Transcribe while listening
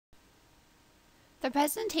The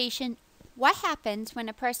presentation, What Happens When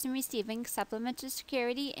a Person Receiving Supplemental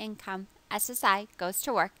Security Income, SSI, Goes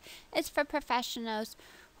to Work, is for professionals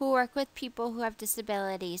who work with people who have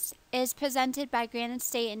disabilities. It is presented by Granite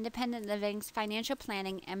State Independent Living's Financial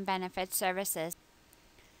Planning and Benefits Services.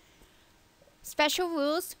 Special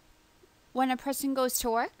rules when a person goes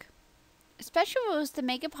to work. Special rules to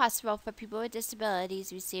make it possible for people with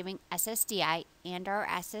disabilities receiving SSDI and/or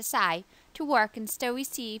SSI to work and still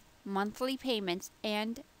receive monthly payments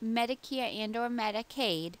and Medicare and/or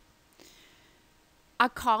Medicaid are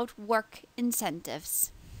called work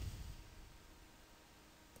incentives.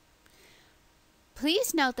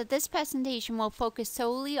 Please note that this presentation will focus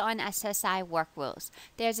solely on SSI work rules.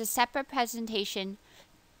 There's a separate presentation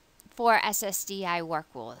for SSDI work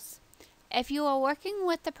rules. If you are working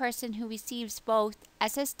with the person who receives both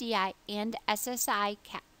SSDI and SSI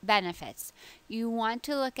benefits, you want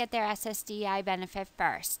to look at their SSDI benefit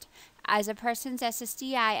first, as a person's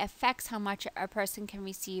SSDI affects how much a person can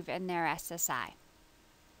receive in their SSI.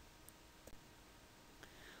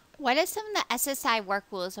 What are some of the SSI work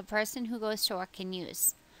rules a person who goes to work can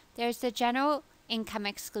use? There's the general income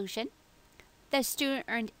exclusion, the student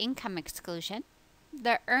earned income exclusion,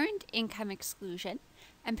 the earned income exclusion,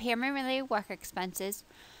 impairment-related work expenses.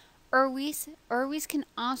 IRWs can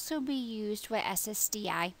also be used with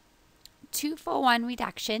SSDI, 2-for-1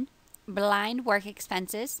 reduction, blind work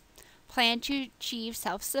expenses, plan to achieve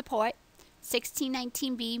self-support,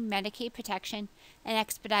 1619B Medicaid protection, and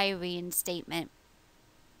expedited reinstatement.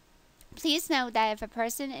 Please note that if a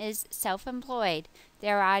person is self-employed,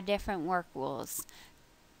 there are different work rules.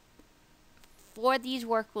 For these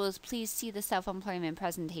work rules, please see the self-employment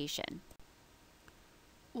presentation.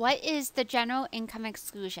 What is the general income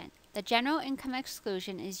exclusion? The general income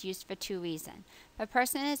exclusion is used for two reasons. If a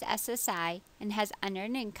person is SSI and has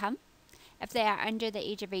unearned income, if they are under the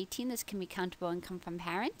age of 18, this can be countable income from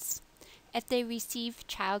parents. If they receive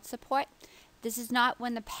child support, this is not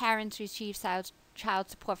when the parents receive child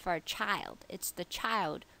support for a child. It's the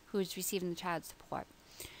child who is receiving the child support.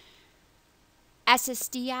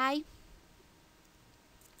 SSDI,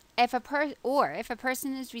 if a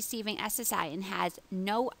person is receiving SSI and has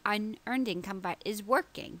no unearned income but is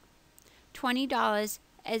working, $20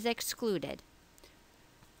 is excluded.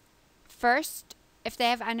 First, if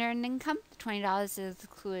they have unearned income, $20 is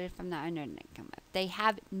excluded from the unearned income. If they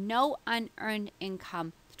have no unearned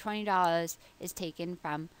income, $20 is taken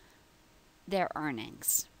from their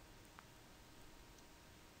earnings.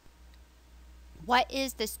 What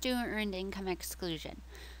is the student earned income exclusion?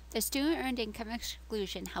 The student earned income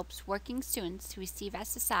exclusion helps working students to receive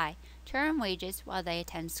SSI to earn wages while they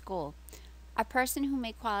attend school. A person who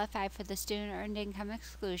may qualify for the student earned income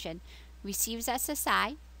exclusion receives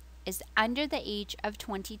SSI, is under the age of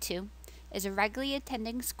 22, is regularly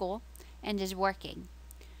attending school, and is working.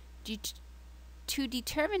 To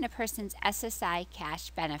determine a person's SSI cash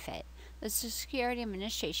benefit, the Social Security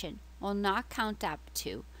Administration will not count up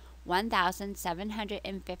to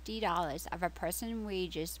 $1,750 of a person's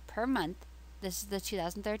wages per month, this is the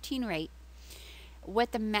 2013 rate,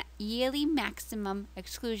 with the yearly maximum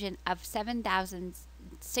exclusion of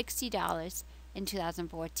 $7,060 in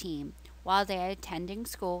 2014, while they are attending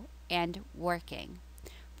school and working.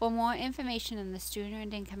 For more information on the student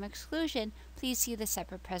earned income exclusion, please see the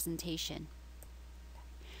separate presentation.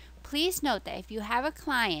 Please note that if you have a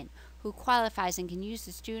client who qualifies and can use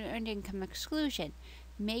the student earned income exclusion,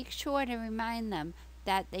 make sure to remind them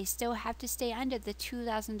that they still have to stay under the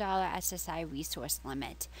 $2,000 SSI resource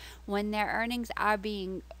limit. When their earnings are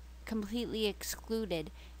being completely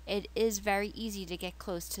excluded, it is very easy to get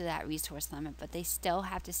close to that resource limit, but they still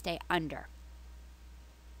have to stay under.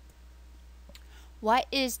 What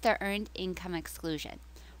is the earned income exclusion?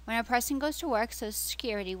 When a person goes to work, Social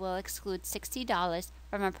Security will exclude $60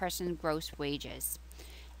 from a person's gross wages.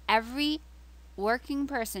 Every working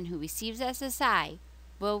person who receives SSI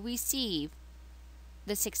will receive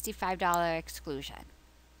the $65 exclusion.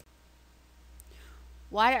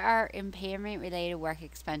 What are impairment-related work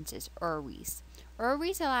expenses, IRWs?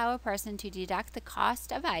 IRWs allow a person to deduct the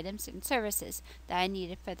cost of items and services that are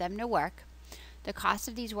needed for them to work. The cost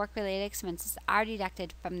of these work-related expenses are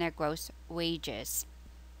deducted from their gross wages.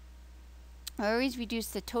 IRWs reduce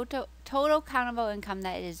the total countable income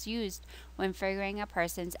that is used when figuring a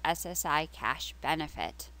person's SSI cash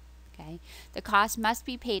benefit. Okay. The cost must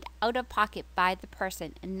be paid out of pocket by the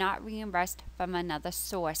person and not reimbursed from another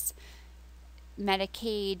source.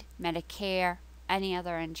 Medicaid, Medicare, any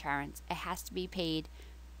other insurance. It has to be paid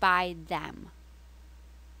by them.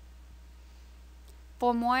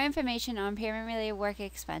 For more information on impairment-related work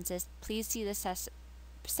expenses, please see the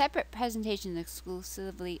separate presentation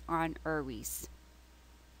exclusively on IRWs.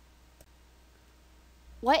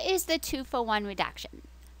 What is the 2-for-1 reduction?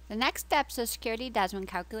 The next step Social Security does when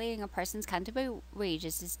calculating a person's countable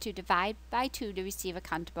wages is to divide by 2 to receive a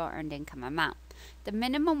countable earned income amount. The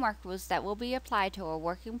minimum work rules that will be applied to a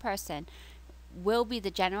working person will be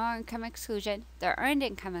the general income exclusion, the earned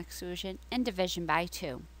income exclusion, and division by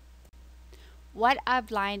 2. What are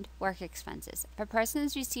blind work expenses? If a person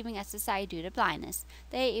is receiving SSI due to blindness,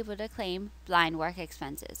 they are able to claim blind work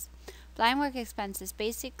expenses. Blind work expenses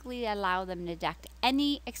basically allow them to deduct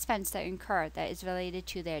any expense they incur that is related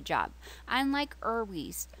to their job. Unlike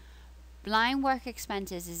IRWs, blind work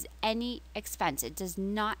expenses is any expense. It does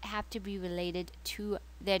not have to be related to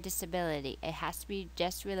their disability. It has to be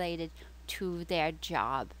just related to their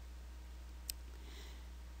job.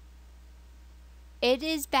 It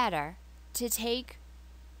is better to take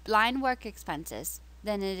blind work expenses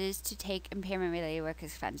than it is to take impairment related work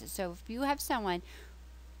expenses. So if you have someone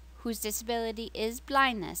whose disability is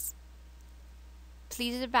blindness,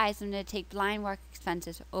 please advise them to take blind work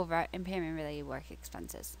expenses over impairment related work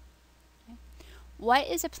expenses. Okay. What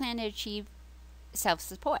is a plan to achieve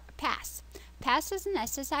self-support? PASS. PASS is an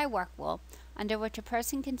SSI work rule under which a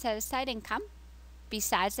person can set aside income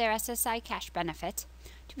besides their SSI cash benefit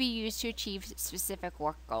to be used to achieve specific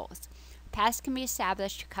work goals. PASS can be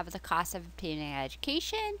established to cover the cost of obtaining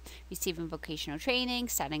education, receiving vocational training,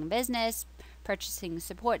 starting a business, purchasing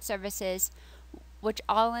support services, which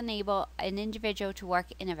all enable an individual to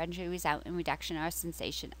work and eventually result in reduction or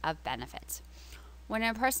cessation of benefits. When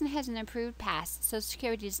a person has an approved PASS, Social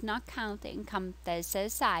Security does not count the income that is set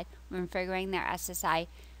aside when figuring their SSI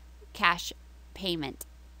cash payment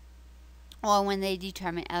or when they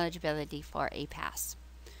determine eligibility for a PASS.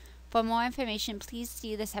 For more information, please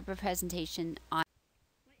see the separate presentation on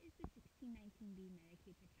what is the 1619B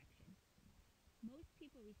Medicaid protection. Most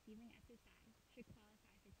people receiving SSI should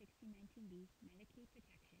qualify for 1619B Medicaid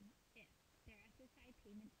protection if their SSI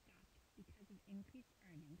payment stopped because of increased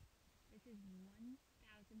earnings. This is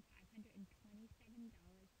 $1,527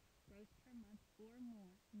 gross per month or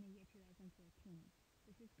more in the year 2014.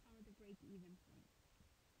 This is called the break-even point.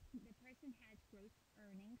 The person has gross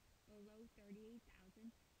earnings below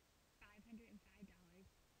 $38,505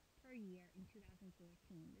 per year in 2014.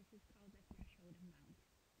 This is called the threshold amount.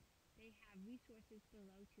 They have resources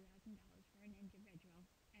below $2,000 for an individual,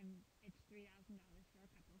 and it's $3,000 for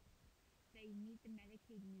a couple. They meet the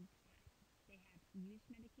Medicaid needs test. They have used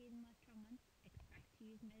Medicaid in the last 12 months, expect to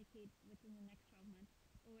use Medicaid within the next 12 months,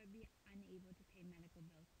 or be unable to pay medical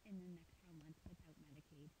bills in the next 12 months without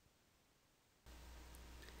Medicaid.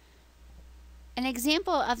 an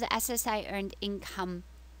example of the SSI earned income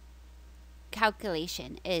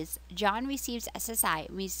calculation is John receives SSI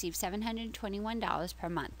and receives $721 per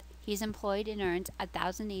month. He is employed and earns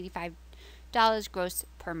 $1,085 gross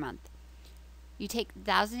per month. You take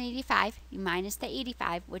 $1,085, you minus the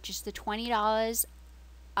 $85, which is the $20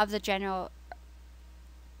 of the general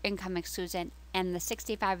income exclusion and the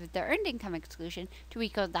 $65 of the earned income exclusion to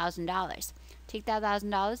equal $1,000. Take that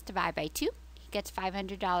 $1,000, divide by 2, he gets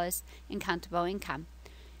 $500 in countable income.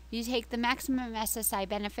 You take the maximum SSI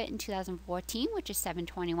benefit in 2014, which is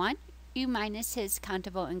 $721. You minus his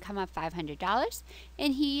countable income of $500,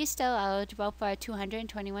 and he is still eligible for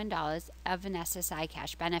 $221 of an SSI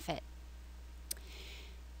cash benefit.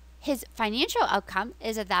 His financial outcome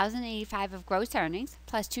is $1,085 of gross earnings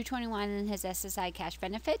plus $221 in his SSI cash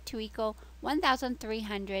benefit to equal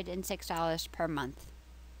 $1,306 per month.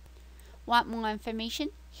 Want more information?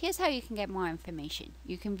 Here's how you can get more information.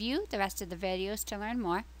 You can view the rest of the videos to learn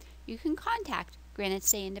more. You can contact Granite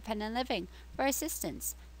State Independent Living for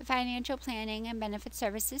assistance. The Financial Planning and Benefit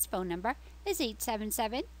Services phone number is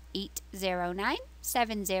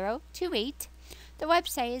 877-809-7028. The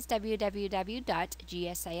website is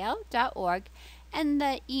www.gsil.org, and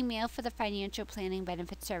the email for the Financial Planning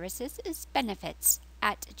Benefit Services is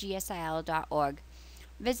benefits@gsil.org.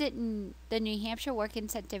 Visit the New Hampshire Work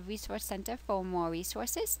Incentive Resource Center for more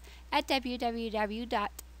resources at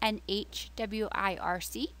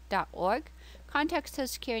www.nhwirc.org. Contact Social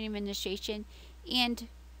Security Administration and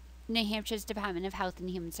New Hampshire's Department of Health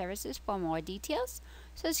and Human Services for more details.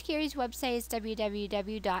 Social Security's website is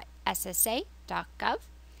www.ssa.gov.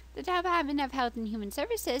 The Department of Health and Human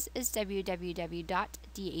Services is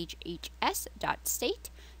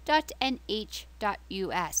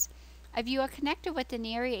www.dhhs.state.nh.us. If you are connected with an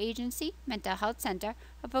area agency, mental health center,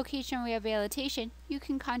 or vocational rehabilitation, you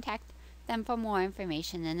can contact them for more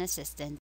information and assistance.